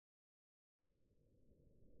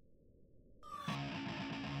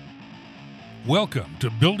Welcome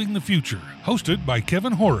to Building the Future, hosted by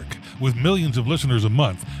Kevin Horick. With millions of listeners a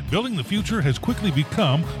month, Building the Future has quickly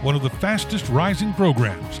become one of the fastest rising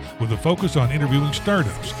programs, with a focus on interviewing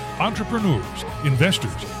startups, entrepreneurs,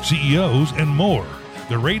 investors, CEOs, and more.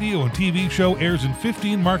 The radio and TV show airs in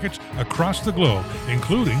 15 markets across the globe,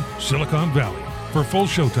 including Silicon Valley. For full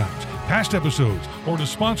showtimes, past episodes, or to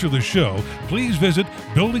sponsor the show, please visit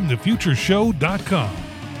buildingthefutureshow.com.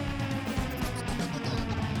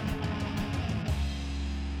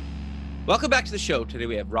 Welcome back to the show. Today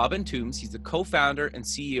we have Robin Toombs. He's the co-founder and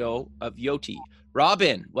CEO of Yoti.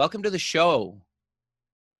 Robin, welcome to the show.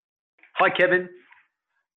 Hi, Kevin.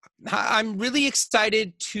 I'm really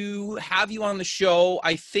excited to have you on the show.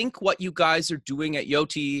 I think what you guys are doing at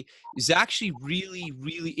Yoti is actually really,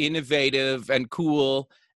 really innovative and cool.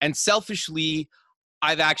 And selfishly,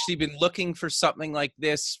 I've actually been looking for something like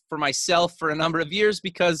this for myself for a number of years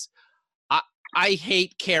because I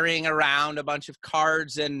hate carrying around a bunch of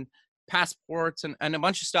cards and passports and a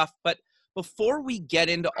bunch of stuff. But before we get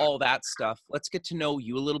into all that stuff, let's get to know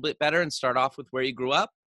you a little bit better and start off with where you grew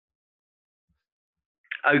up.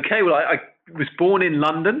 Okay, well, I was born in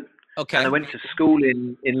London. Okay. And I went to school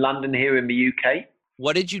in London here in the UK.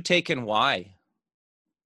 What did you take and why?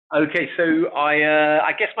 Okay, so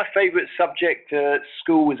I guess my favorite subject at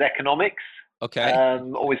school was economics. Okay.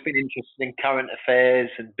 Always been interested in current affairs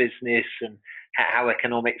and business and how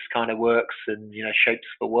economics kind of works and, shapes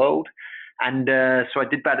the world. And so I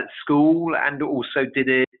did that at school and also did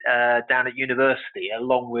it down at university,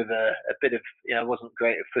 along with a bit of, I wasn't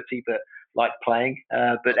great at footy, but liked playing.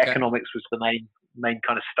 But Okay. Economics was the main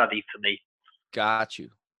kind of study for me. Got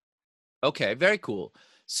you. Okay, very cool.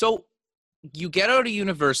 So you get out of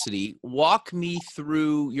university. Walk me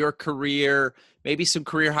through your career, maybe some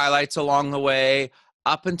career highlights along the way,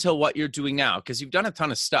 up until what you're doing now, because you've done a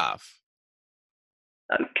ton of stuff.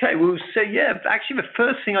 Okay, well, so yeah, actually the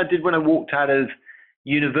first thing I did when I walked out of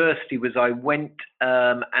university was I went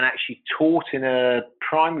and actually taught in a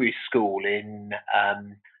primary school in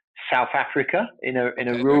South Africa, in a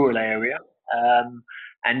rural area,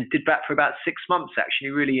 and did that for about 6 months, actually.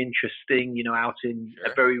 Really interesting, out in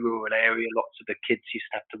a very rural area. Lots of the kids used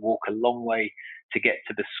to have to walk a long way to get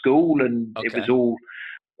to the school, and it was all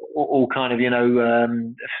kind of,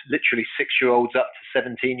 literally 6-year-olds up to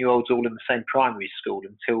 17-year-olds all in the same primary school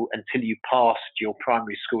until you passed your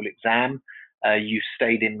primary school exam. You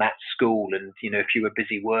stayed in that school, and, if you were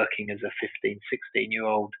busy working as a 15,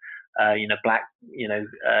 16-year-old, black,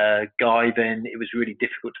 guy, then it was really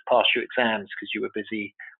difficult to pass your exams because you were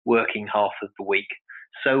busy working half of the week.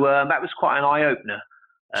 So that was quite an eye-opener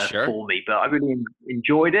for me, but I really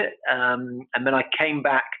enjoyed it. And then I came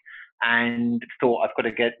back and thought I've got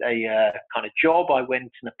to get a kind of job. I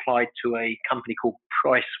went and applied to a company called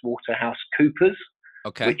PricewaterhouseCoopers,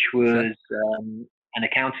 which was an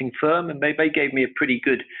accounting firm, and they gave me a pretty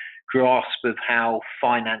good grasp of how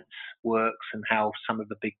finance works and how some of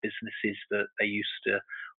the big businesses that they used to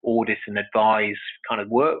audit and advise kind of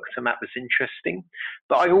worked, and that was interesting.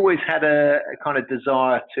 But I always had a kind of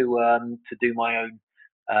desire to do my own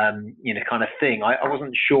kind of thing. I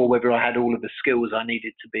wasn't sure whether I had all of the skills I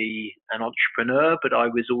needed to be an entrepreneur, but I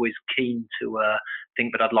was always keen to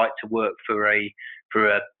think that I'd like to work for a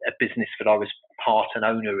business that I was part and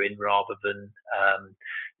owner in, rather than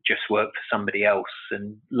just work for somebody else.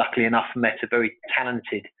 And luckily enough, I met a very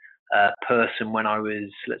talented person when I was,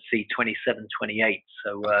 27, 28.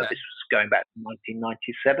 So this was going back to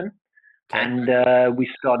 1997. And we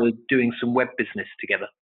started doing some web business together.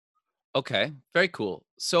 Okay, very cool.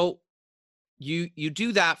 So you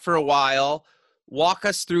do that for a while. Walk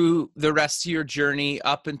us through the rest of your journey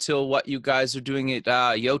up until what you guys are doing at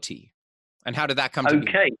Yoti, and how did that come to be?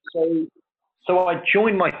 Okay, so I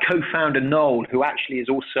joined my co-founder Noel, who actually is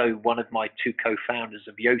also one of my two co-founders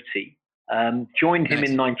of Yoti. Joined him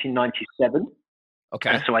in 1997. Okay.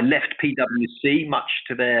 And so I left PwC, much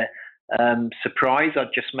to their surprise.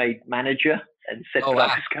 I'd just made manager and said that I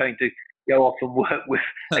was going to go off and work with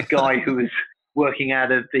a guy who was working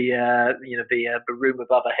out of the room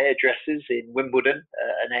of other hairdressers in Wimbledon,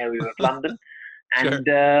 an area of London. And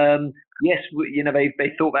yes,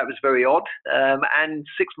 they thought that was very odd. And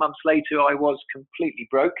 6 months later, I was completely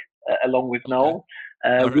broke, along with Noel,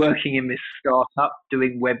 working in this startup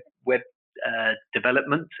doing web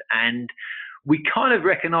development. And we kind of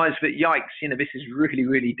recognized that, yikes, this is really,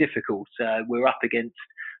 really difficult. We're up against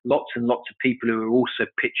lots and lots of people who are also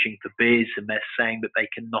pitching for beers, and they're saying that they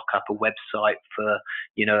can knock up a website for,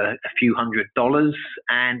 a few $100s,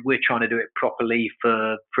 and we're trying to do it properly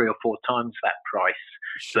for 3 or 4 times that price.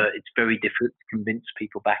 Sure. But it's very difficult to convince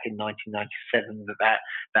people back in 1997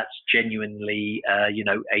 that's genuinely, a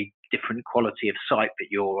different quality of site that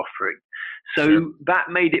you're offering. So Sure. that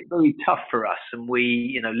made it very tough for us. And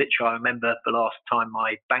we, literally, I remember the last time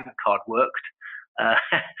my bank card worked,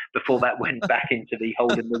 before that went back into the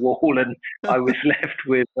hole in the wall, and I was left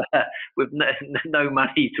with no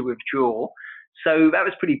money to withdraw. So that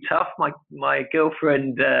was pretty tough. My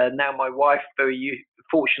girlfriend, now my wife,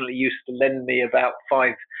 fortunately used to lend me about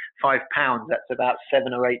 £5. That's about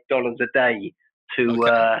 $7 or $8 a day to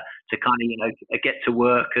kind of get to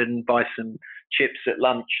work and buy some chips at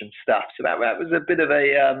lunch and stuff. So that was a bit of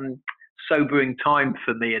a sobering time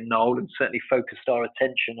for me and Noel, and certainly focused our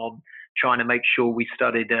attention on trying to make sure we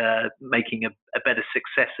started making a better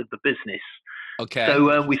success of the business. Okay.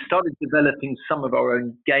 So we started developing some of our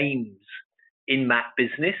own games in that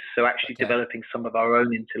business, so actually developing some of our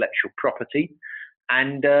own intellectual property.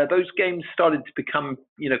 And those games started to become,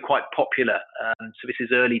 quite popular. So this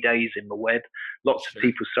is early days in the web. Lots of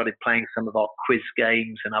people started playing some of our quiz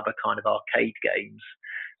games and other kind of arcade games.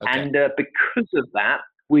 Okay. And because of that,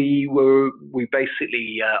 we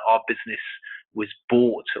basically, our business was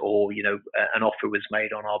bought, or, an offer was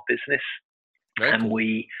made on our business. Very and cool.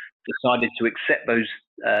 We decided to accept those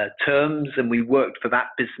terms, and we worked for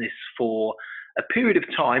that business for a period of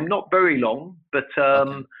time, not very long, but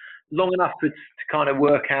long enough to kind of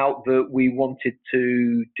work out that we wanted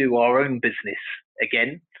to do our own business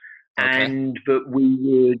again, and that we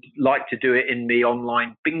would like to do it in the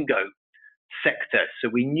online bingo sector. So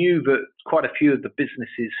we knew that quite a few of the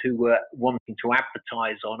businesses who were wanting to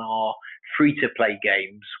advertise on our free-to-play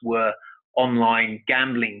games were online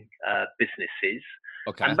gambling businesses.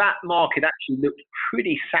 Okay. And that market actually looked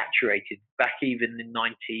pretty saturated back even in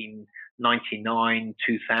 1999,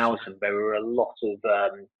 2000. There were a lot of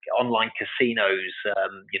online casinos,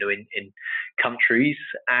 in countries.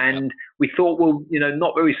 And we thought, well,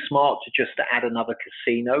 not very smart to just add another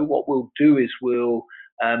casino. What we'll do is we'll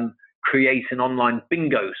create an online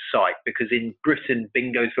bingo site, because in Britain,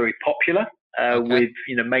 bingo is very popular with,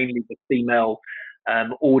 mainly the female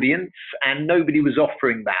audience, and nobody was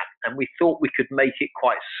offering that. And we thought we could make it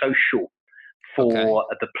quite social for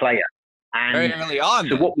the player. And very early on.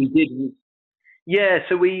 So what we did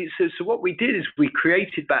was, so what we did is we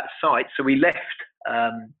created that site. So we left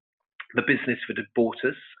the business that had bought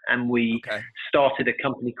us, and we started a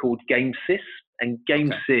company called GameSys, and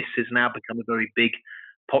GameSys has now become a very big,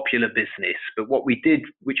 popular business. But what we did,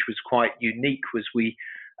 which was quite unique, was we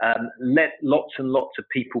let lots and lots of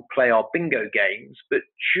people play our bingo games. But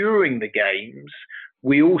during the games,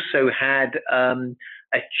 we also had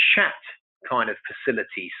a chat kind of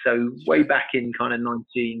facility. So way back in kind of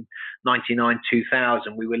 1999,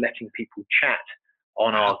 2000, we were letting people chat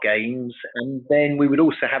on our games. And then we would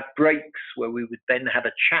also have breaks where we would then have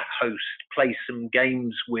a chat host play some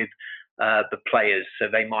games with the players. So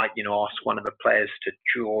they might, ask one of the players to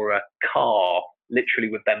draw a car literally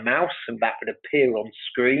with their mouse, and that would appear on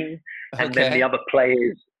screen. And then the other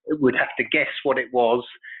players would have to guess what it was.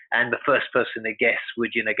 And the first person to guess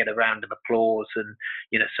would, get a round of applause and,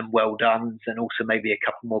 some well dones, and also maybe a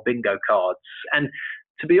couple more bingo cards. And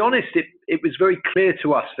to be honest, it was very clear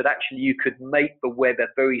to us that actually you could make the web a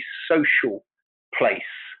very social place.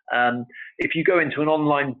 If you go into an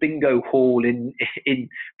online bingo hall in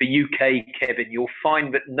the UK, Kevin, you'll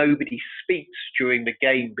find that nobody speaks during the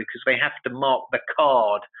game, because they have to mark the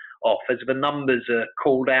card off. As the numbers are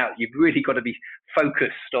called out, you've really got to be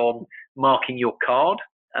focused on marking your card,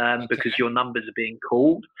 because your numbers are being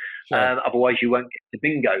called. Sure. Otherwise, you won't get to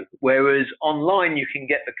bingo. Whereas online, you can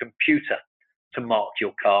get the computer to mark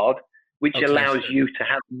your card, which allows you to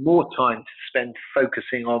have more time to spend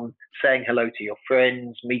focusing on saying hello to your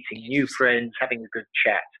friends, meeting new friends, having a good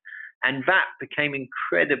chat. And that became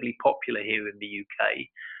incredibly popular here in the UK.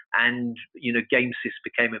 And, GameSys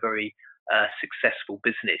became a very successful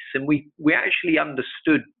business. And we actually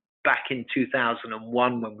understood back in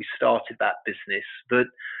 2001 when we started that business that,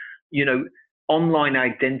 online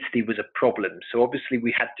identity was a problem. So obviously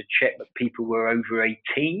we had to check that people were over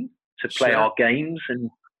 18 to play our games. And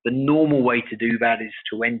the normal way to do that is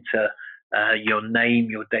to enter your name,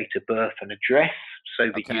 your date of birth, and address,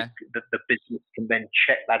 so that the business can then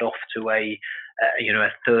check that off to a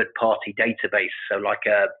third-party database, so like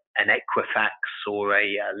an Equifax or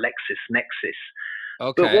a LexisNexis.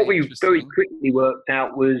 But what we very quickly worked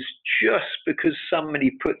out was, just because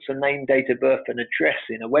somebody puts a name, date of birth, and address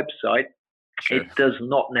in a website, Sure. It does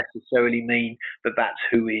not necessarily mean that that's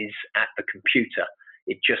who is at the computer.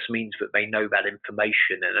 It just means that they know that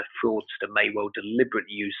information, and a fraudster may well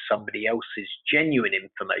deliberately use somebody else's genuine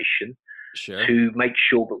information Sure. to make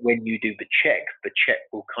sure that when you do the check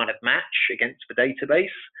will kind of match against the database.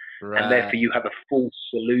 Right. And therefore you have a false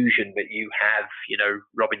illusion that you have,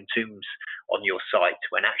 Robin Toombs on your site,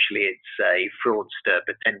 when actually it's a fraudster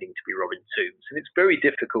pretending to be Robin Toombs. And it's very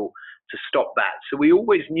difficult to stop that. So we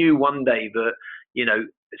always knew one day that,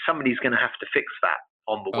 somebody's going to have to fix that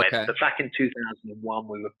on the web. But back in 2001,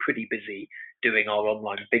 we were pretty busy doing our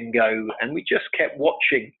online bingo, and we just kept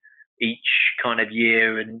watching each kind of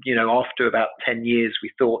year. And, after about 10 years,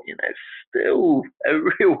 we thought, it's still a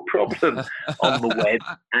real problem on the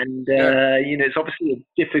web. And, it's obviously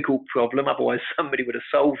a difficult problem. Otherwise, somebody would have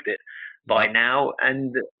solved it by now.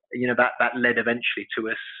 And, that led eventually to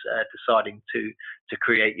us deciding to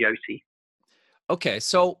create Yoti. Okay.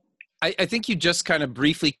 So I think you just kind of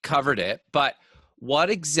briefly covered it, but what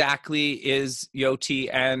exactly is Yoti?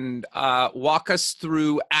 And walk us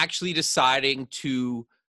through actually deciding to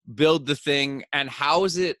build the thing, and how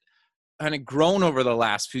has it kind of grown over the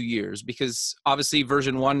last few years? Because obviously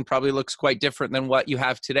version 1 probably looks quite different than what you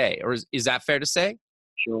have today, or is that fair to say?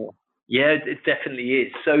 Sure. Yeah, it definitely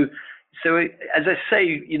is. So as I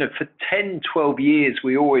say, for 10, 12 years,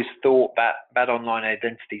 we always thought that online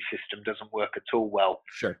identity system doesn't work at all well,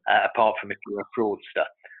 Sure. Apart from if you're a fraudster.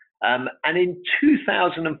 And in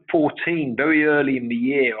 2014, very early in the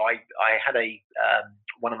year, I had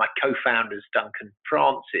one of my co-founders, Duncan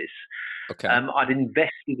Francis. Okay. I'd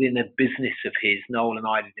invested in a business of his. Noel and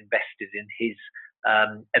I had invested in his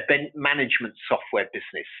event management software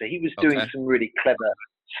business. So he was doing some really clever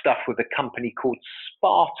stuff with a company called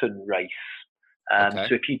Spartan Race.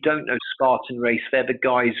 So if you don't know Spartan Race, they're the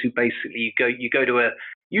guys who basically you go to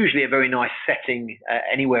usually a very nice setting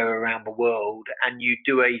anywhere around the world, and you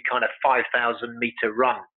do a kind of 5,000 meter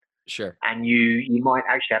run. Sure. And you might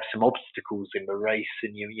actually have some obstacles in the race,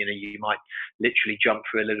 and you might literally jump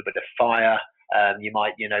through a little bit of fire. You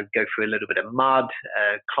might go through a little bit of mud,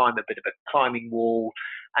 climb a bit of a climbing wall,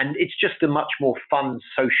 and it's just a much more fun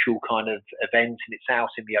social kind of event. And it's out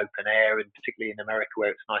in the open air, and particularly in America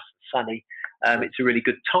where it's nice and sunny, it's a really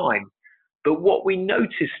good time. But what we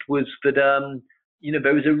noticed was that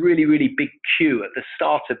there was a really, really big queue at the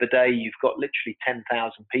start of the day. You've got literally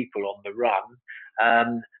 10,000 people on the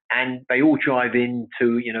run. And they all drive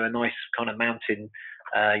into, a nice kind of mountain,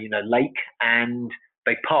 lake, and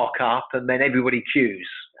they park up, and then everybody queues,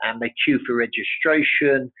 and they queue for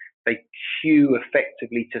registration. They queue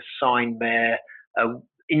effectively to sign their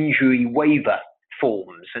injury waiver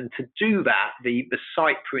forms. And to do that, the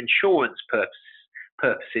site, for insurance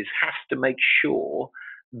purposes, has to make sure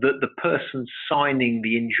that the person signing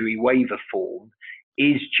the injury waiver form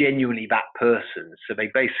is genuinely that person. So they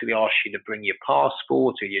basically ask you to bring your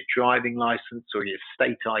passport or your driving license or your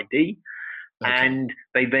state ID. And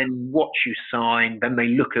they then watch you sign. Then they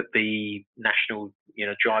look at the national,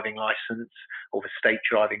 driving license or the state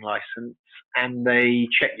driving license, and they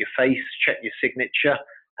check your face, check your signature,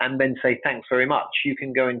 and then say, thanks very much. You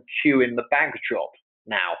can go and queue in the bag drop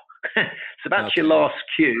now. So that's your last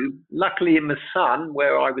queue. Luckily in the sun,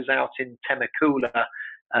 where I was out in Temecula,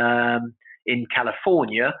 in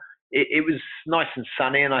California, it was nice and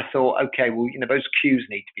sunny, and I thought, okay, well, those queues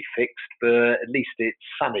need to be fixed, but at least it's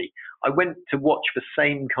sunny. I went to watch the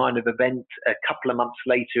same kind of event a couple of months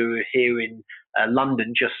later here in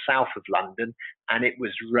London, just south of London, and it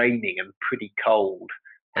was raining and pretty cold.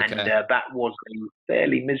 And that was a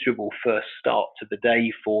fairly miserable first start to the day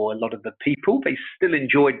for a lot of the people. They still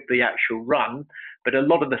enjoyed the actual run, but a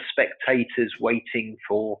lot of the spectators waiting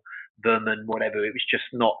for them and whatever, it was just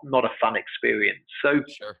not a fun experience. So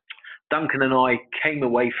Duncan and I came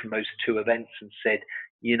away from those two events and said,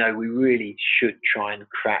 we really should try and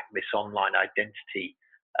crack this online identity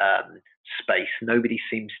space. Nobody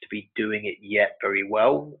seems to be doing it yet very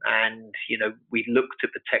well. And, we looked at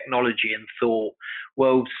the technology and thought,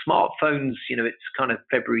 well, smartphones, it's kind of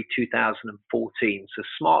February 2014. So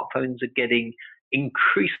smartphones are getting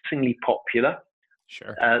increasingly popular,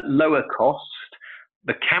 lower cost.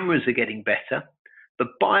 The cameras are getting better. The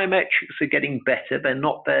biometrics are getting better. They're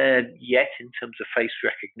not there yet in terms of face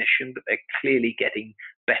recognition, but they're clearly getting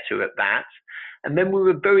better at that. And then we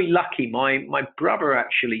were very lucky. My brother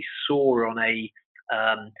actually saw on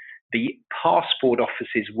the passport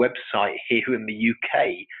office's website here in the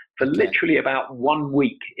UK for literally about 1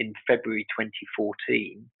 week in February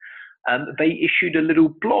 2014. They issued a little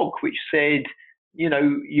blog which said,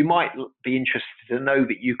 you might be interested to know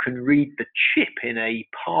that you can read the chip in a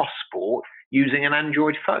passport using an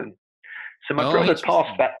Android phone. So my Oh, brother interesting.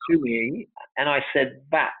 passed that to me, and I said,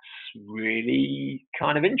 "That's really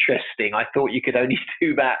kind of interesting. I thought you could only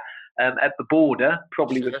do that at the border,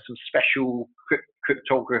 probably with Sure. some special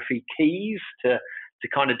cryptography keys to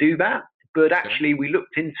kind of do that." But Sure. actually, we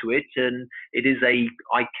looked into it, and it is a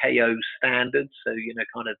ICAO standard, so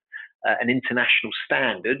kind of an international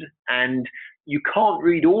standard, and you can't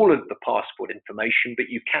read all of the passport information, but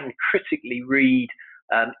you can critically read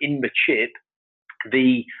in the chip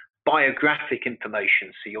the biographic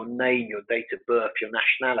information, so your name, your date of birth, your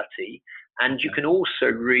nationality, and you can also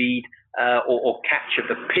read or capture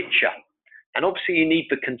the picture. And obviously, you need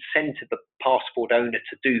the consent of the passport owner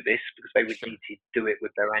to do this because they would Sure. need to do it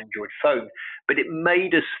with their Android phone. But it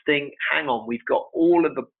made us think, hang on, we've got all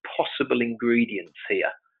of the possible ingredients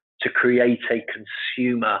here to create a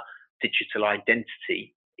consumer digital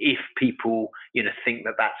identity if people, think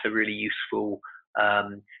that that's a really useful,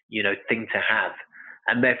 thing to have.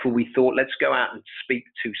 And therefore, we thought, let's go out and speak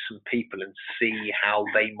to some people and see how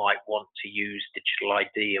they might want to use digital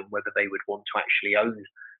ID and whether they would want to actually own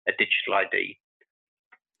a digital ID.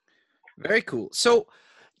 Very cool. So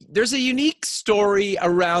there's a unique story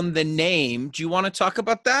around the name. Do you want to talk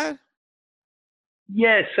about that?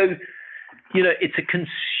 Yeah, so, it's a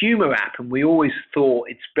consumer app, and we always thought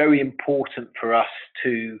it's very important for us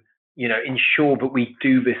to, ensure that we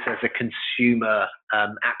do this as a consumer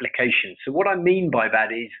application. So what I mean by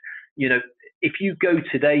that is, if you go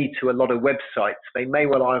today to a lot of websites, they may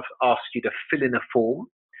well have asked you to fill in a form,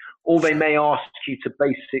 or they may ask you to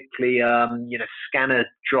basically, scan a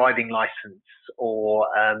driving license, or,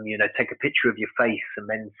 take a picture of your face and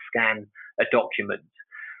then scan a document.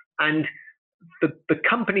 And the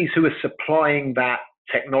companies who are supplying that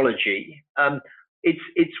technology,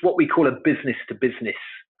 it's what we call a business to business,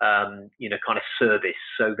 kind of service.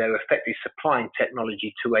 So they're effectively supplying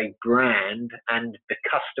technology to a brand, and the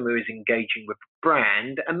customer is engaging with the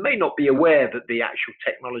brand and may not be aware that the actual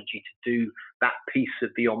technology to do that piece of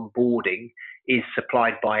the onboarding is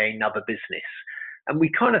supplied by another business. And we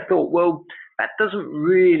kind of thought, well, that doesn't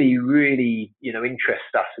really,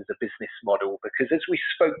 interest us as a business model, because as we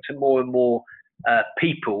spoke to more and more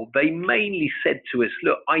people, they mainly said to us,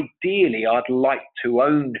 look, ideally, I'd like to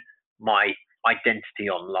own my identity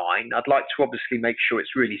online. I'd like to obviously make sure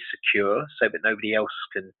it's really secure so that nobody else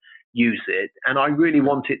can use it. And I really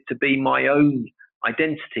want it to be my own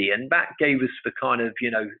identity. And that gave us the kind of,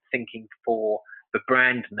 thinking for the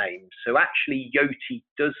brand name. So actually, Yoti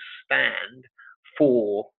does stand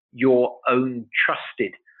for your own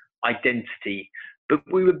trusted identity. But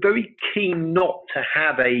we were very keen not to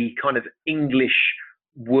have a kind of English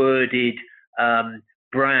worded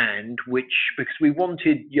brand, because we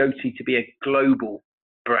wanted Yoti to be a global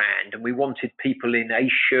brand, and we wanted people in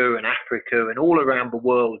Asia and Africa and all around the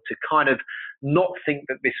world to kind of not think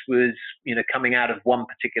that this was, coming out of one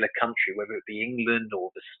particular country, whether it be England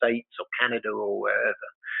or the States or Canada or wherever.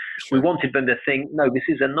 Sure. We wanted them to think, no, this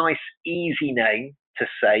is a nice, easy name to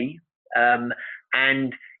say,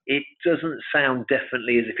 and it doesn't sound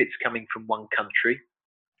definitely as if it's coming from one country.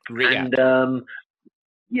 Yeah.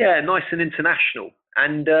 And nice and international.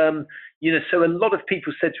 And, so a lot of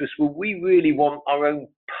people said to us, well, we really want our own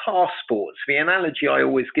passports. The analogy I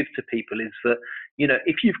always give to people is that,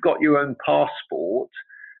 if you've got your own passport,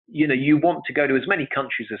 you want to go to as many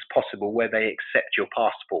countries as possible where they accept your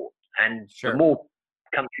passport. And Sure. the more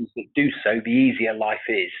countries that do so, the easier life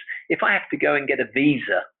is. If I have to go and get a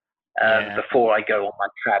visa before I go on my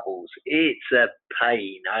travels, it's a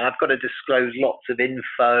pain. I've got to disclose lots of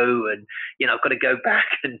info, and I've got to go back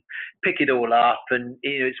and pick it all up, and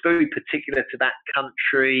it's very particular to that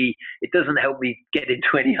country. It doesn't help me get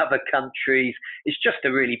into any other countries. It's just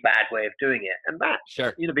a really bad way of doing it. And that,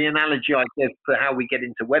 Sure. the analogy I give for how we get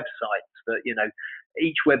into websites, that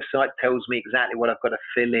each website tells me exactly what I've got to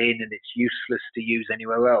fill in, and it's useless to use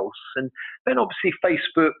anywhere else. And then obviously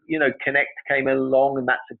Facebook, Connect came along, and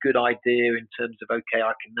that's a good idea in terms of, okay,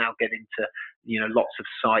 I can now get into, lots of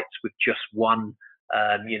sites with just one,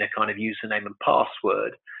 kind of username and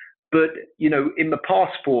password. But, in the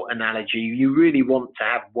passport analogy, you really want to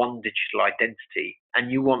have one digital identity, and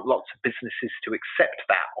you want lots of businesses to accept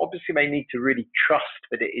that. Obviously, they need to really trust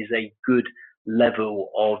that it is a good level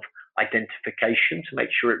of identification to make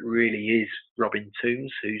sure it really is Robin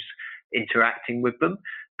Toombs who's interacting with them.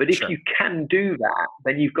 But if you can do that,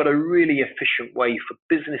 then you've got a really efficient way for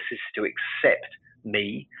businesses to accept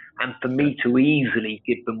me, and for me to easily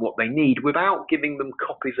give them what they need without giving them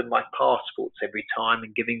copies of my passports every time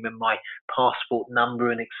and giving them my passport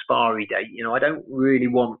number and expiry date. I don't really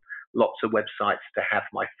want lots of websites to have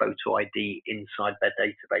my photo ID inside their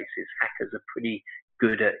databases. Hackers are pretty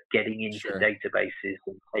good at getting into Sure. databases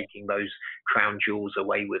and taking those crown jewels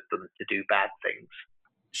away with them to do bad things.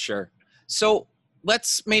 Sure. So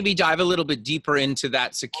let's maybe dive a little bit deeper into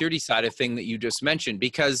that security side of thing that you just mentioned,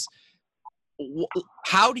 because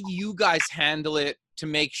how do you guys handle it to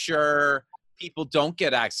make sure people don't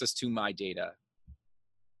get access to my data?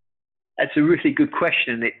 That's a really good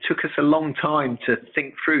question, and it took us a long time to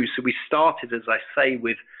think through. So we started, as I say,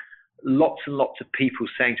 with lots and lots of people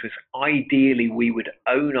saying to us, ideally we would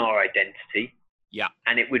own our identity, Yeah,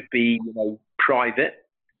 and it would be, you know, private.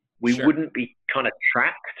 We Sure. wouldn't be kind of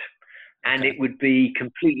tracked, and Okay. it would be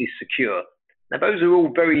completely secure. Now, those are all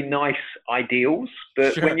very nice ideals,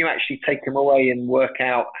 but Sure. when you actually take them away and work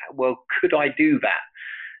out, well, could I do that?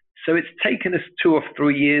 So it's taken us 2 or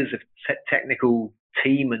 3 years of technical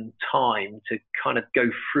team and time to kind of go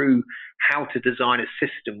through how to design a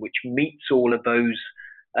system which meets all of those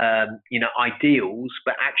ideals,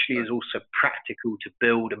 but actually is also practical to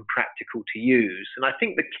build and practical to use. And I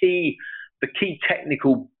think the key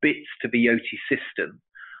technical bits to the Yoti system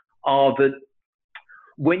are that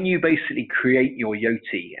when you basically create your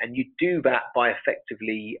Yoti, and you do that by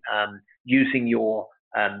effectively using your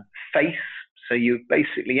face, so you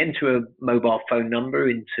basically enter a mobile phone number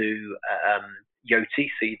into Yoti,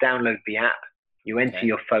 so you download the app, you enter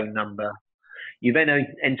your phone number, you then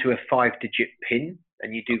enter a 5-digit PIN,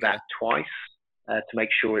 and you do that twice to make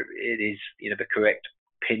sure it is, you know, the correct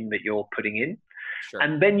PIN that you're putting in. Sure.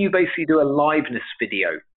 And then you basically do a liveness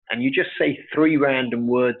video, and you just say 3 random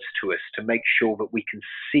words to us to make sure that we can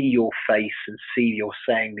see your face and see you're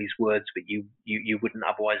saying these words that you wouldn't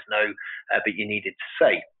otherwise know that you needed to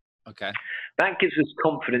say. Okay. That gives us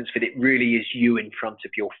confidence that it really is you in front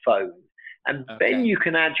of your phone. And then you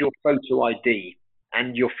can add your photo ID,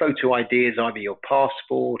 and your photo ID is either your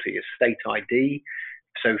passport or your state ID.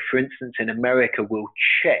 So, for instance, in America, we'll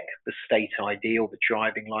check the state ID or the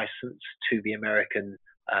driving license to the American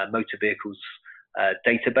motor vehicles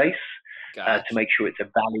database to make sure it's a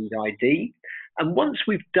valid ID. And once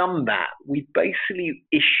we've done that, we basically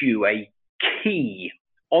issue a key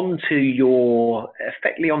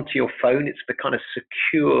effectively onto your phone. It's the kind of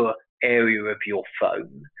secure area of your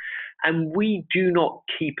phone. And we do not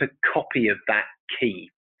keep a copy of that key.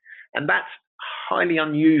 And that's highly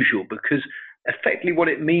unusual, because effectively what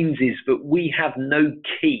it means is that we have no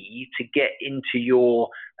key to get into your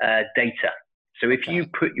data. So if you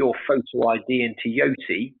put your photo ID into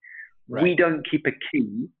Yoti, we don't keep a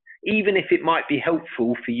key. Even if it might be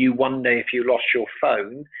helpful for you one day if you lost your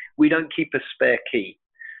phone, we don't keep a spare key.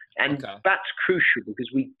 And that's crucial, because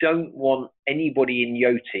we don't want anybody in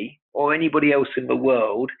Yoti or anybody else in the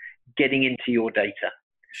world getting into your data.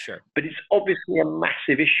 Sure. But it's obviously a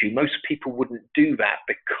massive issue. Most people wouldn't do that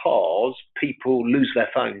because people lose their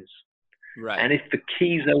phones. Right. And if the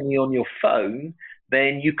key's only on your phone,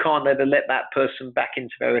 then you can't ever let that person back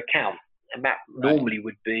into their account. And that normally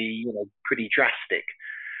would be, you know, pretty drastic.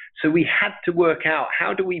 So we had to work out,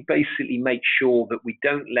 how do we basically make sure that we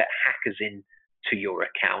don't let hackers in to your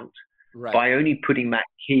account by only putting that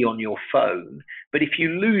key on your phone? But if you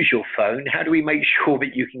lose your phone, how do we make sure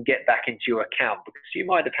that you can get back into your account? Because you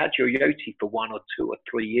might have had your Yoti for 1 or 2 or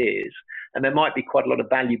 3 years, and there might be quite a lot of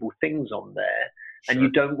valuable things on there, and you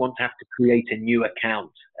don't want to have to create a new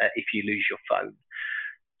account if you lose your phone.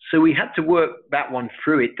 So we had to work that one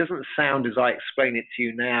through. It doesn't sound, as I explain it to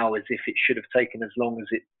you now, as if it should have taken as long as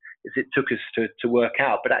it took us to work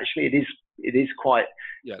out, but actually it is quite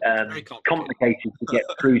complicated to get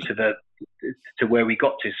through to where we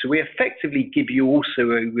got to. So we effectively give you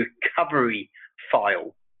also a recovery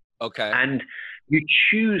file. Okay. And you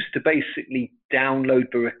choose to basically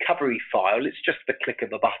download the recovery file. It's just the click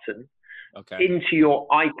of a button into your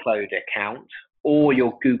iCloud account or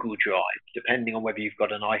your Google Drive, depending on whether you've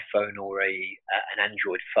got an iPhone or an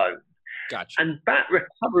Android phone. Gotcha. And that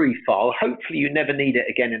recovery file, hopefully you never need it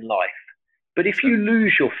again in life. But if you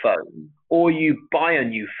lose your phone or you buy a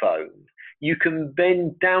new phone, you can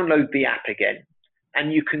then download the app again,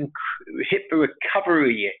 and you can hit the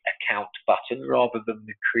recovery account button rather than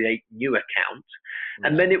the create new account.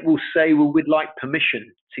 And then it will say, well, we'd like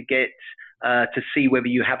permission to get to see whether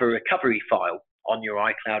you have a recovery file on your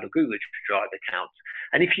iCloud or Google Drive account.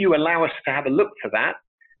 And if you allow us to have a look for that,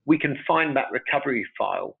 we can find that recovery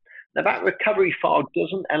file. Now, that recovery file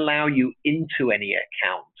doesn't allow you into any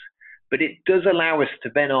account, but it does allow us to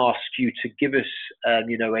then ask you to give us,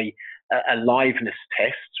 a liveness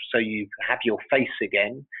test. So you have your face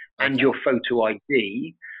again and your photo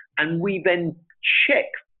ID, and we then check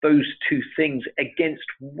those 2 things against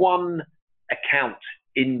one account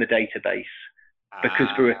in the database, because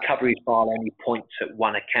the recovery file only points at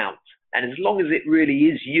one account. And as long as it really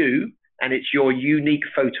is you and it's your unique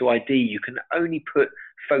photo ID. You can only put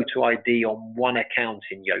photo ID on one account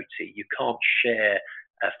in Yoti. You can't share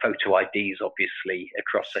photo IDs, obviously,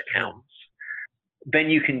 across accounts. Then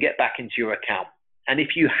you can get back into your account. And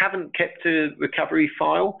if you haven't kept a recovery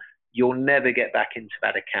file, you'll never get back into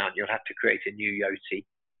that account. You'll have to create a new Yoti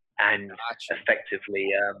and effectively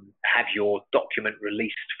have your document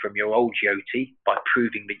released from your old Yoti by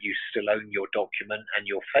proving that you still own your document and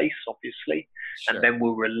your face, obviously. Sure. And then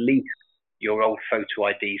we'll release your old photo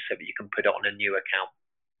ID so that you can put it on a new account.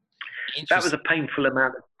 That was a painful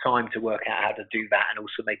amount of time to work out how to do that, and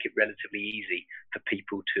also make it relatively easy for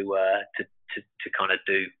people to kind of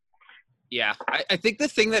do. Yeah, I think the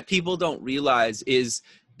thing that people don't realize is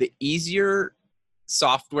the easier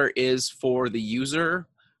software is for the user,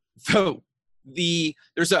 so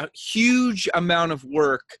there's a huge amount of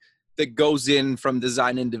work that goes in from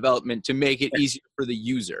design and development to make it easier for the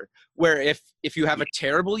user. Where if you have a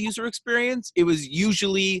terrible user experience, it was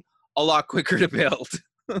usually a lot quicker to build.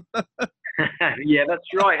 Yeah, that's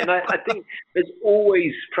right. And I think there's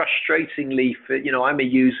always, frustratingly, I'm a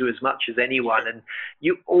user as much as anyone, and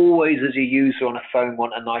you always, as a user on a phone,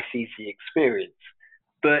 want a nice, easy experience.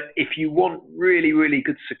 But if you want really, really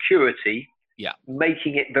good security,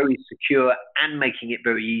 making it very secure and making it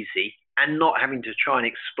very easy, and not having to try and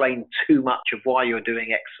explain too much of why you're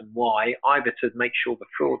doing X and Y, either to make sure the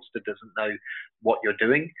fraudster doesn't know what you're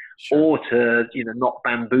doing, or to not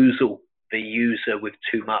bamboozle the user with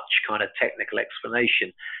too much kind of technical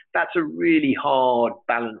explanation. That's a really hard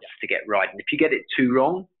balance to get right. And if you get it too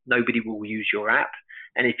wrong, nobody will use your app.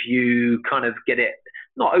 And if you kind of get it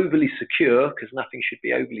not overly secure, because nothing should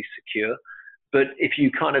be overly secure, but if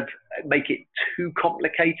you kind of make it too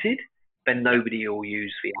complicated, then nobody will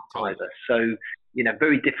use the app either. So,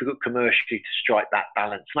 very difficult commercially to strike that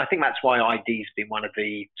balance. And I think that's why ID's been one of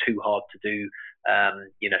the too hard to do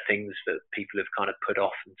things that people have kind of put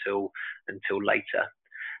off until later.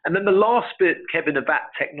 And then the last bit, Kevin, of that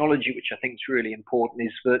technology, which I think is really important,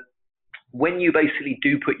 is that when you basically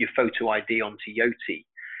do put your photo ID onto Yoti,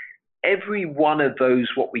 every one of those,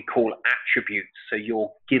 what we call attributes, so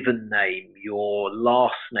your given name, your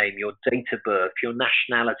last name, your date of birth, your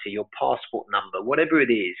nationality, your passport number, whatever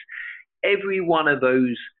it is, every one of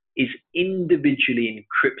those is individually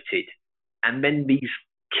encrypted. And then these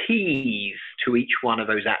keys to each one of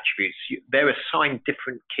those attributes, they're assigned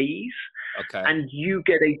different keys. Okay. And you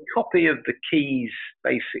get a copy of the keys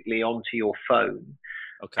basically onto your phone.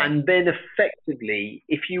 Okay. And then effectively,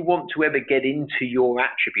 if you want to ever get into your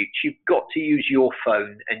attributes, you've got to use your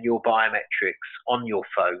phone and your biometrics on your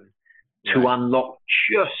phone to unlock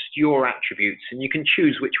just your attributes. And you can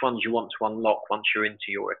choose which ones you want to unlock once you're into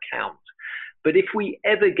your account. But if we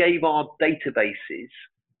ever gave our databases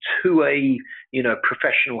to a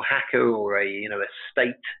professional hacker or a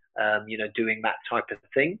state doing that type of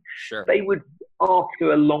thing, they would,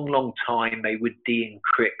 after a long time, they would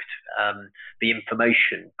de-encrypt the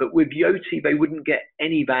information. But with Yoti, they wouldn't get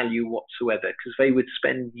any value whatsoever, because they would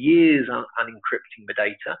spend years unencrypting the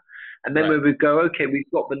data. And then we would go, okay, we've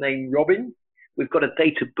got the name Robin, we've got a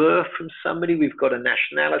date of birth from somebody, we've got a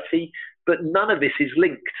nationality, but none of this is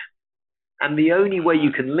linked. And the only way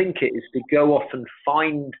you can link it is to go off and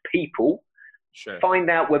find people, find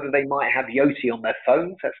out whether they might have Yoti on their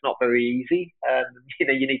phones. That's not very easy.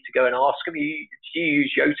 You need to go and ask them, do you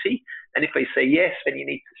use Yoti? And if they say yes, then you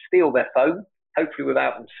need to steal their phone, hopefully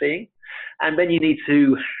without them seeing. And then you need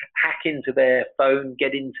to hack into their phone,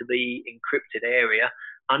 get into the encrypted area,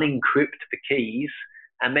 unencrypt the keys,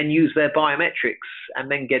 and then use their biometrics, and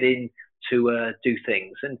then get in to do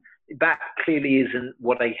things. And that clearly isn't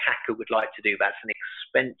what a hacker would like to do. That's an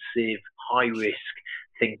expensive, high-risk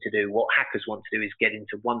thing to do. What hackers want to do is get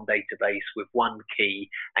into one database with one key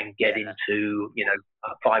and get into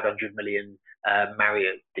 500 million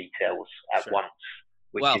Marriott details at once,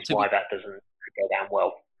 which is why that doesn't go down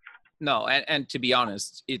well. No, and to be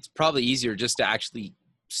honest, it's probably easier just to actually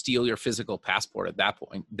steal your physical passport at that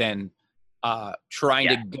point than trying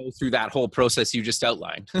to go through that whole process you just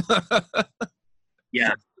outlined.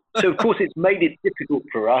 Yeah. So of course it's made it difficult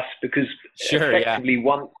for us, because effectively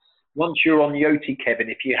once you're on Yoti, Kevin,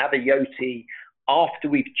 if you have a Yoti, after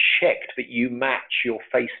we've checked that you match your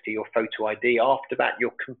face to your photo ID, after that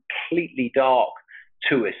you're completely dark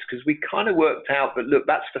to us, because we kind of worked out that, look,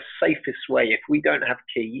 that's the safest way. If we don't have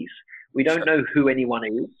keys, we don't know who anyone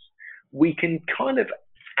is, we can kind of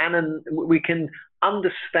we can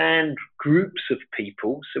understand groups of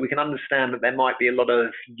people. So we can understand that there might be a lot of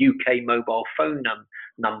UK mobile phone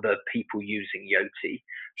number people using Yoti,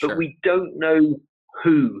 but we don't know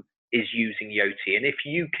who is using Yoti. And if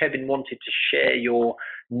you, Kevin, wanted to share your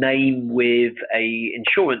name with a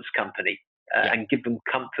insurance company and give them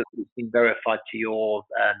comfort that it's been verified to your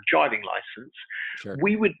driving license,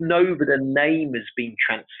 we would know that a name has been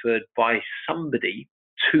transferred by somebody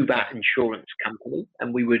to that insurance company,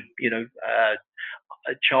 and we would,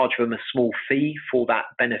 charge them a small fee for that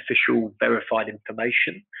beneficial verified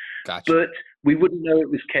information. Gotcha. But we wouldn't know it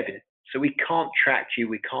was Kevin. So we can't track you.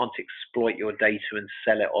 We can't exploit your data and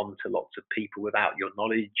sell it on to lots of people without your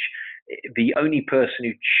knowledge. The only person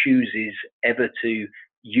who chooses ever to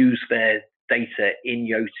use their data in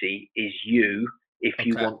Yoti is you, if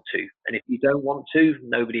you want to. And if you don't want to,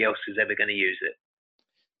 nobody else is ever going to use it.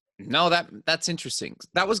 No, that's interesting.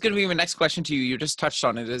 That was going to be my next question to you. You just touched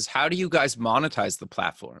on it, is how do you guys monetize the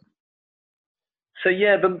platform? So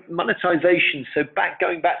the monetization. So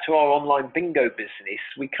going back to our online bingo business,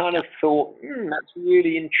 we kind of thought, that's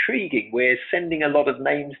really intriguing. We're sending a lot of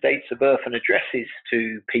names, dates of birth, and addresses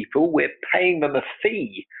to people. We're paying them a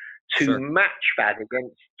fee to match that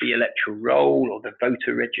against the electoral roll or the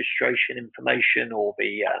voter registration information or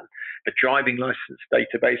the driving license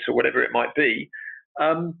database or whatever it might be.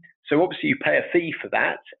 So obviously you pay a fee for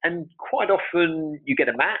that, and quite often you get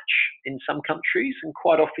a match in some countries, and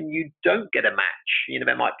quite often you don't get a match.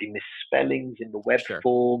 There might be misspellings in the web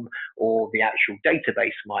form, or the actual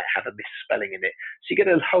database might have a misspelling in it. So you get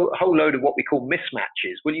a whole load of what we call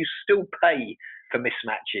mismatches. Well, you still pay for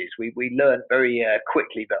mismatches. We learned very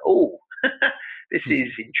quickly that, this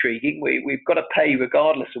is intriguing. We've got to pay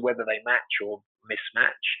regardless of whether they match or mismatch.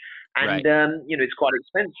 And, it's quite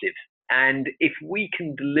expensive. And if we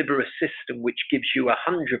can deliver a system which gives you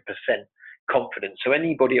 100% confidence, so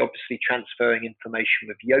anybody obviously transferring information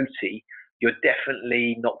with Yoti, you're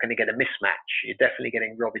definitely not going to get a mismatch. You're definitely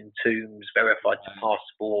getting Robin Toombs, verified to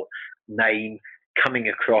passport, name coming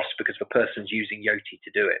across because the person's using Yoti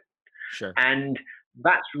to do it. And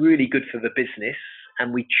that's really good for the business.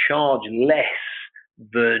 And we charge less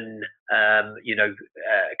than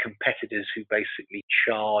competitors who basically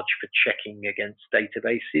charge for checking against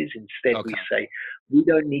databases. Instead, we say we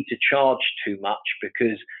don't need to charge too much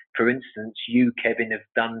because, for instance, you, Kevin, have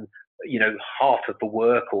done half of the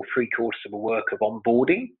work or 3/4 of the work of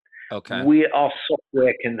onboarding. Our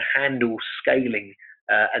software can handle scaling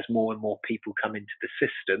as more and more people come into the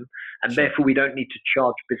system, and therefore we don't need to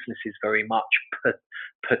charge businesses very much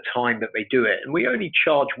per time that they do it. And we only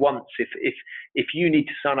charge once. If you need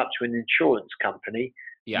to sign up to an insurance company,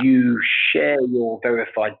 you share your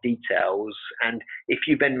verified details, and if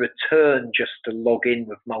you then return just to log in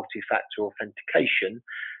with multi-factor authentication,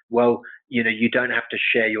 well, you don't have to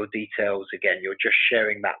share your details again. You're just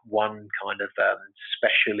sharing that one kind of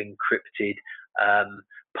special encrypted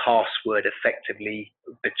password effectively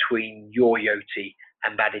between your Yoti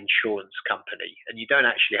and that insurance company. And you don't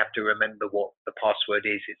actually have to remember what the password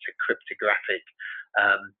is. It's a cryptographic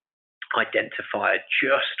identifier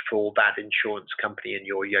just for that insurance company and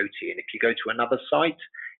your Yoti. And if you go to another site,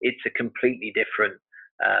 it's a completely different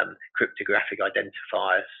cryptographic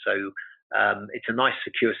identifier. So it's a nice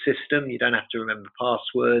secure system. You don't have to remember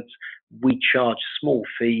passwords. We charge small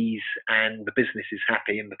fees, and the business is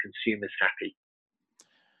happy and the consumer's happy.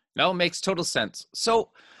 No, it makes total sense.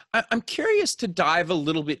 So I'm curious to dive a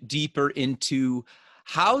little bit deeper into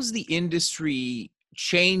how's the industry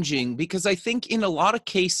changing, because I think in a lot of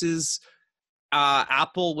cases,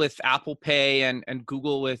 Apple with Apple Pay and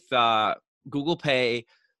Google with Google Pay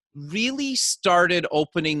really started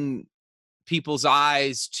opening people's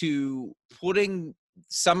eyes to putting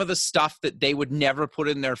some of the stuff that they would never put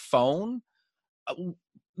in their phone,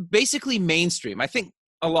 basically mainstream. I think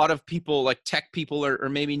a lot of people, like tech people or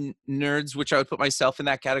maybe nerds, which I would put myself in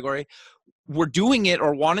that category, were doing it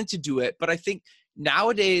or wanted to do it. But I think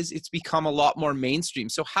nowadays it's become a lot more mainstream.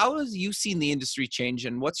 So how have you seen the industry change,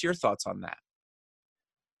 and what's your thoughts on that?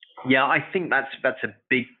 Yeah, I think that's a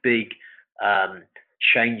big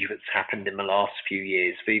change that's happened in the last few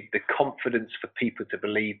years. The confidence for people to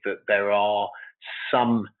believe that there are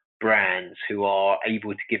some brands who are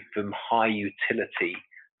able to give them high utility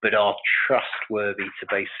but are trustworthy to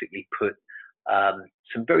basically put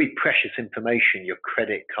some very precious information, your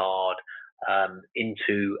credit card,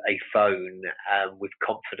 into a phone with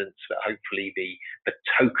confidence that hopefully the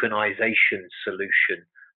tokenization solution,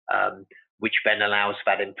 which then allows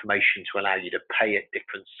that information to allow you to pay at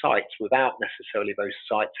different sites without necessarily those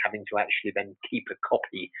sites having to actually then keep a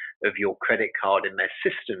copy of your credit card in their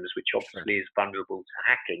systems, which obviously is vulnerable to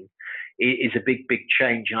hacking, is a big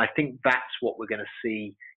change. And I think that's what we're going to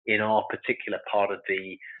see in our particular part of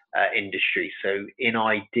the industry. So in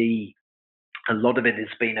ID, a lot of it has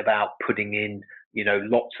been about putting in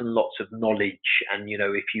lots and lots of knowledge. And,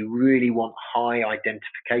 if you really want high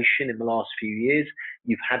identification in the last few years,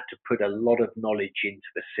 you've had to put a lot of knowledge into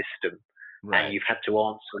the system. Right. And you've had to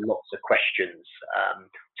answer lots of questions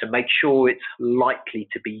to make sure it's likely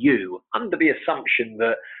to be you, under the assumption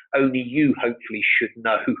that only you hopefully should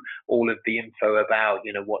know all of the info about,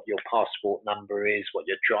 what your passport number is, what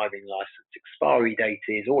your driving license expiry date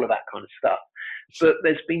is, all of that kind of stuff. Sure. But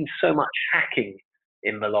there's been so much hacking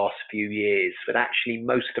in the last few years that actually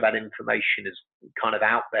most of that information is kind of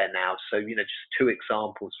out there now. So, just two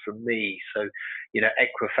examples from me. So,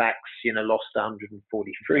 Equifax, lost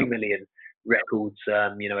 143 million records,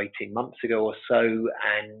 18 months ago or so.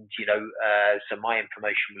 And, so my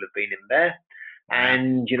information will have been in there.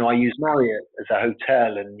 And, I use Marriott as a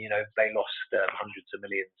hotel and, they lost hundreds of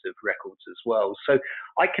millions of records as well. So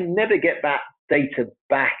I can never get that data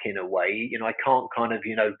back in a way. I can't kind of,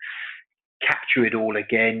 capture it all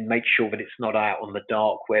again, make sure that it's not out on the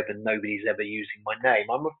dark web and nobody's ever using my name.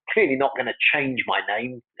 I'm clearly not going to change my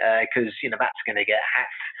name because, that's going to get hacked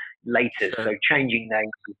later. Sure. So changing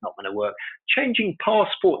names is not going to work. Changing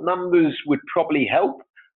passport numbers would probably help,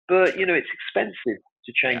 but, it's expensive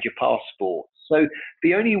to change your passport. So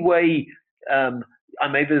the only way I'm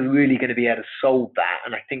ever really going to be able to solve that,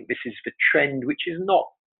 and I think this is the trend, which is not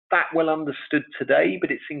that well understood today, but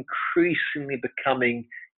it's increasingly becoming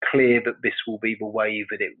clear that this will be the way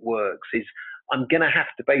that it works, is I'm going to have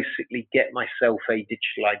to basically get myself a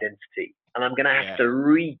digital identity, and I'm going to have to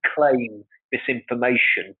reclaim this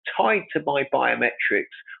information tied to my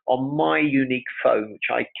biometrics on my unique phone, which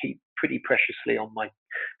I keep pretty preciously on my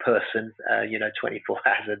person, 24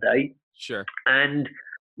 hours a day. Sure. And,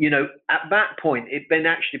 at that point, it then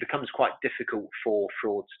actually becomes quite difficult for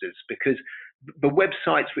fraudsters, because the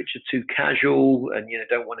websites which are too casual and,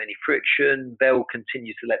 don't want any friction, they'll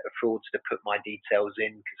continue to let the fraudster put my details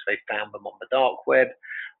in because they found them on the dark web.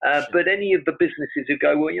 Sure. But any of the businesses who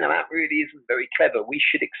go, well, that really isn't very clever, we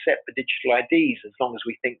should accept the digital IDs as long as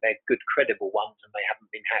we think they're good, credible ones and they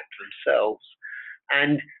haven't been hacked themselves.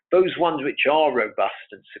 And those ones which are robust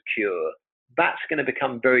and secure, that's going to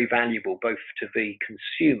become very valuable both to the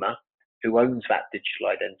consumer who owns that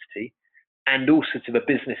digital identity and also to the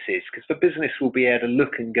businesses, because the business will be able to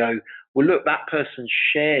look and go, well, look, that person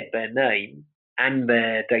shared their name and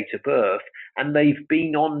their date of birth, and they've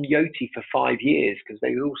been on Yoti for 5 years because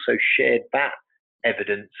they also shared that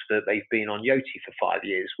evidence that they've been on Yoti for 5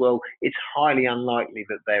 years. Well, it's highly unlikely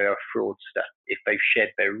that they're a fraudster if they've shared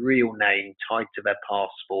their real name tied to their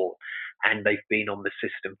passport and they've been on the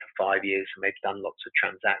system for 5 years and they've done lots of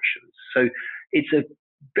transactions. So it's a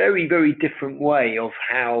very, very different way of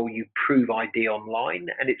how you prove ID online,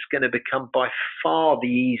 and it's going to become by far the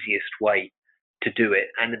easiest way to do it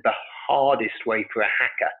and the hardest way for a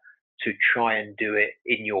hacker to try and do it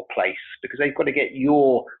in your place, because they've got to get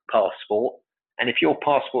your passport, and if your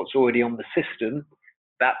passport's already on the system,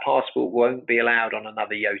 that passport won't be allowed on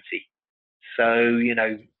another Yoti. So,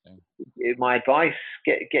 my advice,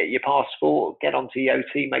 get your passport, get onto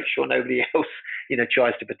Yoti, make sure nobody else,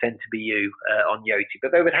 tries to pretend to be you on Yoti.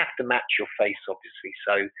 But they would have to match your face, obviously.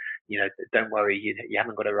 So, don't worry, you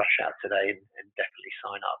haven't got to rush out today and definitely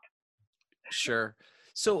sign up. Sure.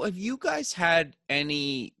 So have you guys had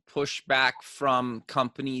any pushback from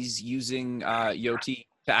companies using Yoti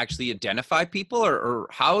to actually identify people, or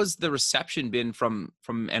how has the reception been from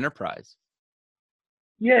enterprise?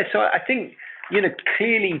 Yeah, so I think,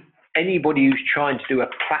 clearly anybody who's trying to do a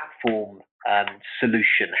platform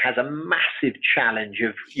solution has a massive challenge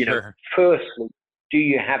of, Sure. Firstly, do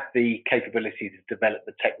you have the capability to develop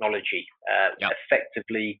the technology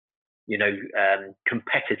effectively,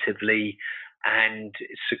 competitively and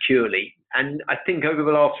securely? And I think over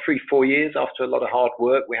the last 3-4 years, after a lot of hard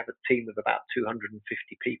work, we have a team of about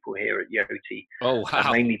 250 people here at Yoti. Oh,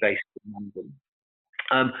 wow. Mainly based in London.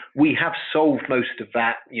 We have solved most of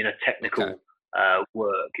that, technical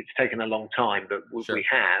work. It's taken a long time, but Sure. we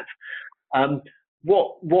have.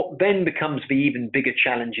 What then becomes the even bigger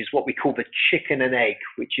challenge is what we call the chicken and egg,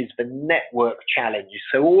 which is the network challenge.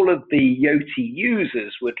 So all of the Yoti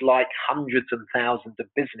users would like hundreds and thousands of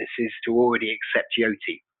businesses to already accept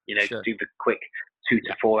Yoti, Sure. to do the quick 2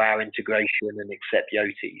 to 4 hour integration and accept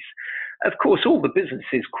Yotis. Of course, all the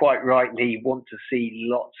businesses quite rightly want to see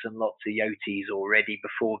lots and lots of Yotis already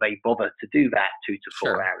before they bother to do that 2 to 4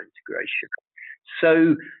 Sure. hour integration.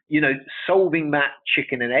 So, solving that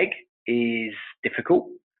chicken and egg is difficult.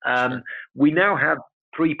 Sure. We now have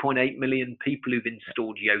 3.8 million people who've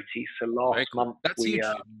installed Yoti. So last month, that's huge.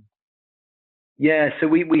 So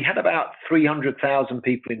we had about 300,000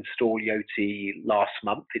 people install Yoti last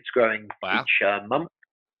month. It's growing each month.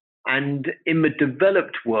 And in the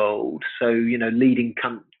developed world, so, leading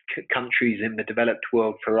countries in the developed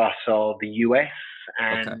world for us are the US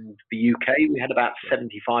Okay. and the UK. We had about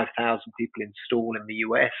 75,000 people install in the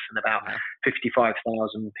US and about Wow.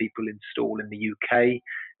 55,000 people install in the UK.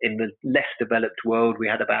 In the less developed world, we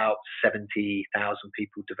had about 70,000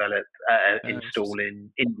 people install Interesting.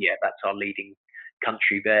 in India. That's our leading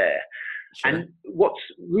country there. Sure. And what's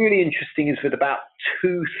really interesting is that about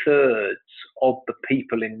 2/3 of the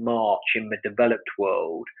people in March in the developed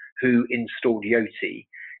world who installed Yoti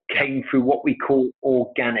came through what we call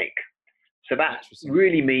organic. So that Interesting.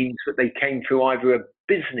 really means that they came through either a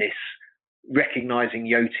business recognizing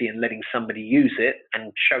Yoti and letting somebody use it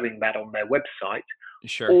and showing that on their website,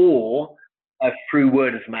 Sure. or through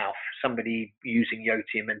word of mouth, somebody using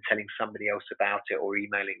Yoti and then telling somebody else about it or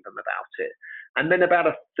emailing them about it. And then about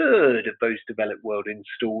 1/3 of those developed world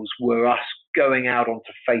installs were us going out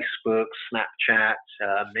onto Facebook, Snapchat,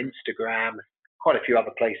 Instagram, quite a few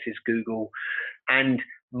other places, Google, and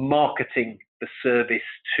marketing the service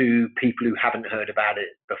to people who haven't heard about it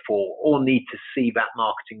before or need to see that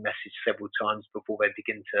marketing message several times before they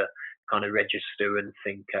begin to kind of register and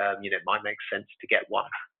think, it might make sense to get one.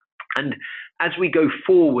 And as we go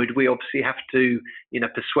forward, we obviously have to,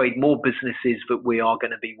 persuade more businesses that we are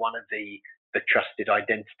going to be one of the trusted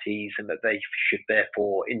identities and that they should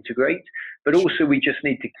therefore integrate. But also we just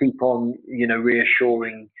need to keep on,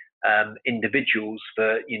 reassuring individuals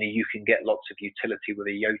that, you can get lots of utility with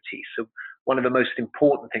a Yoti. So one of the most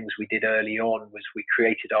important things we did early on was we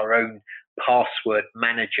created our own password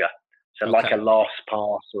manager. So like a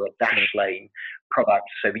LastPass or a Dashlane product,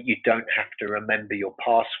 so that you don't have to remember your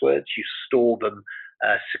passwords. You store them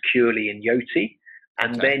securely in Yoti,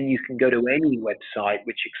 and then you can go to any website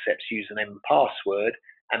which accepts username and password,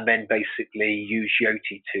 and then basically use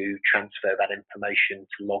Yoti to transfer that information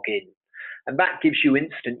to log in. And that gives you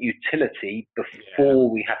instant utility before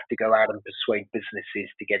we have to go out and persuade businesses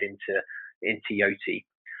to get into Yoti.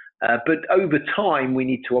 But over time, we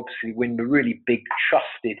need to obviously win the really big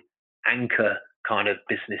trusted anchor kind of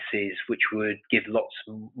businesses, which would give lots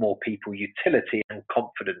more people utility and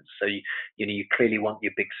confidence. So you clearly want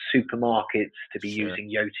your big supermarkets to be using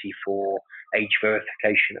Yoti for age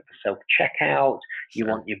verification at the self-checkout. You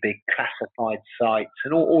want your big classified sites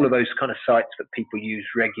and all of those kind of sites that people use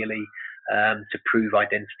regularly to prove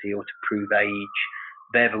identity or to prove age.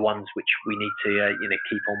 They're the ones which we need to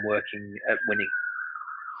keep on working at winning.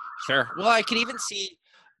 Sure. Well, I could even see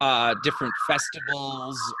different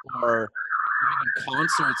festivals or even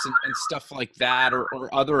concerts and stuff like that,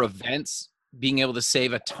 or other events being able to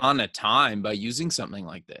save a ton of time by using something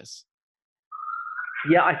like this.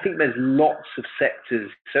 Yeah, I think there's lots of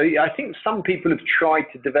sectors. So I think some people have tried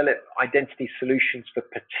to develop identity solutions for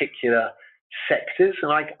particular sectors,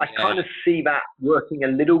 and I kind of see that working a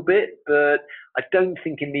little bit, but I don't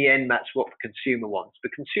think in the end that's what the consumer wants. The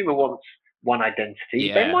consumer wants one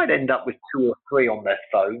identity. They might end up with 2 or 3 on their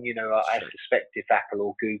phone. I suspect if Apple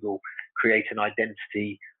or Google create an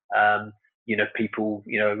identity, people,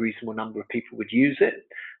 a reasonable number of people would use it.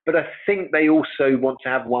 But I think they also want to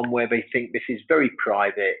have one where they think this is very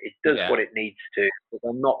private. It does what it needs to, but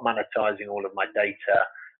I'm not monetizing all of my data,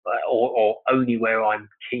 or only where I'm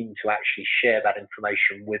keen to actually share that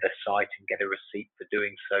information with a site and get a receipt for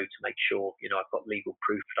doing so to make sure, I've got legal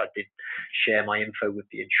proof that I did share my info with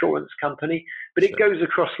the insurance company. But it goes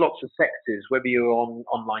across lots of sectors, whether you're on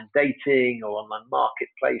online dating or online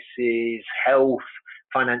marketplaces, health,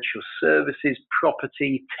 financial services,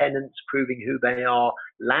 property, tenants proving who they are,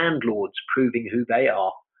 landlords proving who they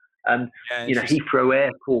are. Heathrow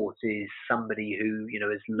Airport is somebody who,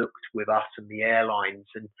 has looked with us and the airlines,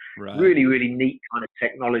 and really, really neat kind of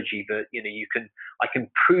technology that, I can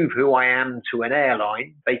prove who I am to an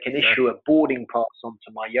airline. They can issue a boarding pass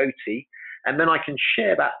onto my Yoti, and then I can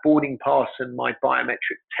share that boarding pass and my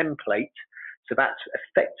biometric template. So that's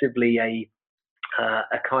effectively a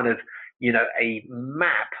kind of, a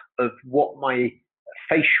map of what my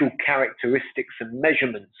facial characteristics and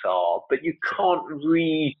measurements are, but you can't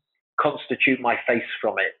reconstitute my face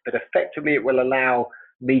from it. But effectively, it will allow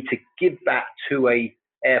me to give that to a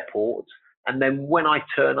airport, and then when I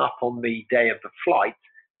turn up on the day of the flight,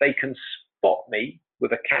 they can spot me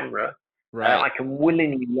with a camera. I can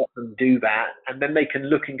willingly let them do that, and then they can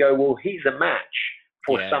look and go, well, he's a match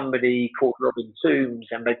for somebody called Robin Toombs,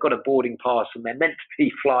 and they've got a boarding pass and they're meant to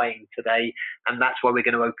be flying today, and that's why we're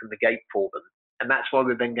going to open the gate for them. And that's why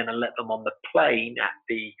we're then going to let them on the plane at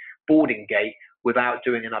the boarding gate without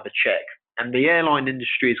doing another check. And the airline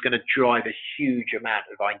industry is going to drive a huge amount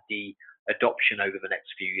of ID adoption over the next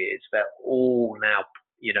few years. They're all now,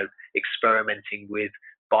 experimenting with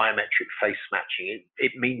biometric face matching.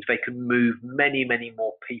 It means they can move many, many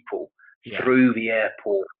more people Yeah. through the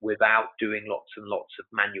airport without doing lots and lots of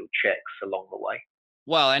manual checks along the way.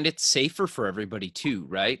 Well, and it's safer for everybody too,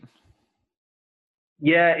 right?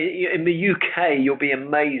 Yeah, in the UK, you'll be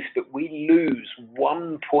amazed, but we lose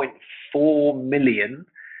 1.4 million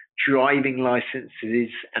driving licenses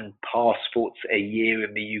and passports a year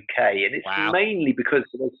in the UK. And it's Wow. mainly because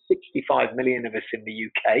there's 65 million of us in the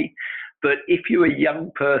UK. But if you're a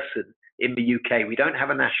young person in the UK, we don't have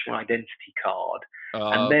a national identity card. And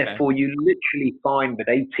Okay. therefore, you literally find that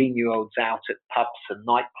 18-year-olds out at pubs and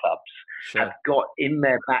nightclubs Sure. have got in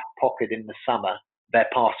their back pocket in the summer their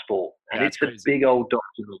passport. And That's it's a crazy. big old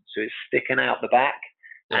document. So it's sticking out the back.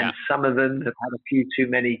 Yeah. And some of them have had a few too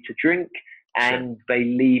many to drink. And they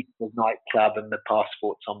leave the nightclub and the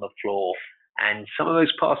passport's on the floor. And some of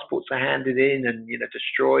those passports are handed in and,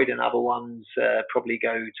 destroyed, and other ones probably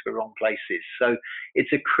go to the wrong places. So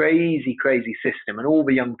it's a crazy, crazy system. And all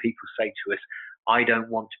the young people say to us, I don't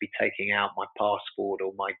want to be taking out my passport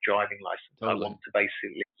or my driving license. Totally. I want to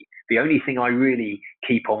basically, the only thing I really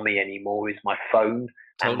keep on me anymore is my phone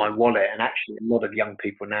and my wallet. And actually, a lot of young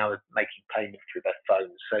people now are making payments through their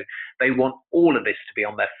phones. So they want all of this to be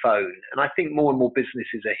on their phone. And I think more and more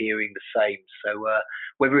businesses are hearing the same. So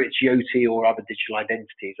whether it's Yoti or other digital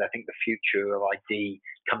identities, I think the future of ID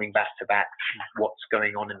coming back to what's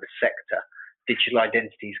going on in the sector, digital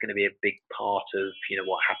identity is going to be a big part of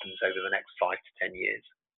what happens over the next 5 to 10 years.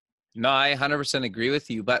 No, I 100% agree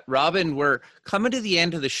with you. But Robin, we're coming to the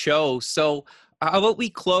end of the show. So how about we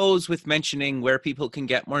close with mentioning where people can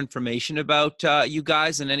get more information about you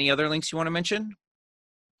guys and any other links you want to mention?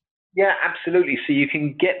 Yeah, absolutely. So you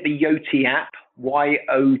can get the Yoti app,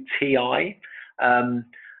 YOTI, at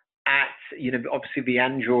obviously the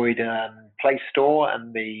Android Play Store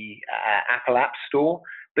and the Apple App Store.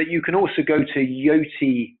 But you can also go to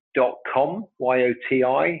yoti.com,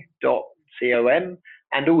 YOTI.com,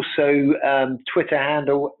 and also Twitter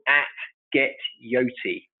handle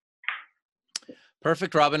 @GetYoti.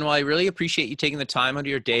 Perfect, Robin. Well, I really appreciate you taking the time out of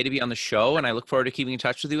your day to be on the show, and I look forward to keeping in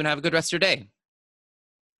touch with you, and have a good rest of your day.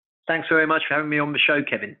 Thanks very much for having me on the show,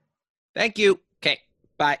 Kevin. Thank you. Okay,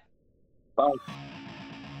 bye. Bye.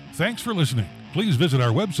 Thanks for listening. Please visit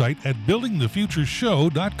our website at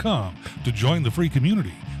buildingthefutureshow.com to join the free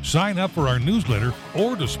community, sign up for our newsletter,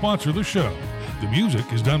 or to sponsor the show. The music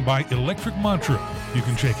is done by Electric Mantra. You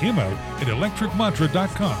can check him out at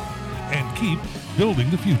electricmantra.com and keep building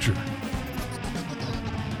the future.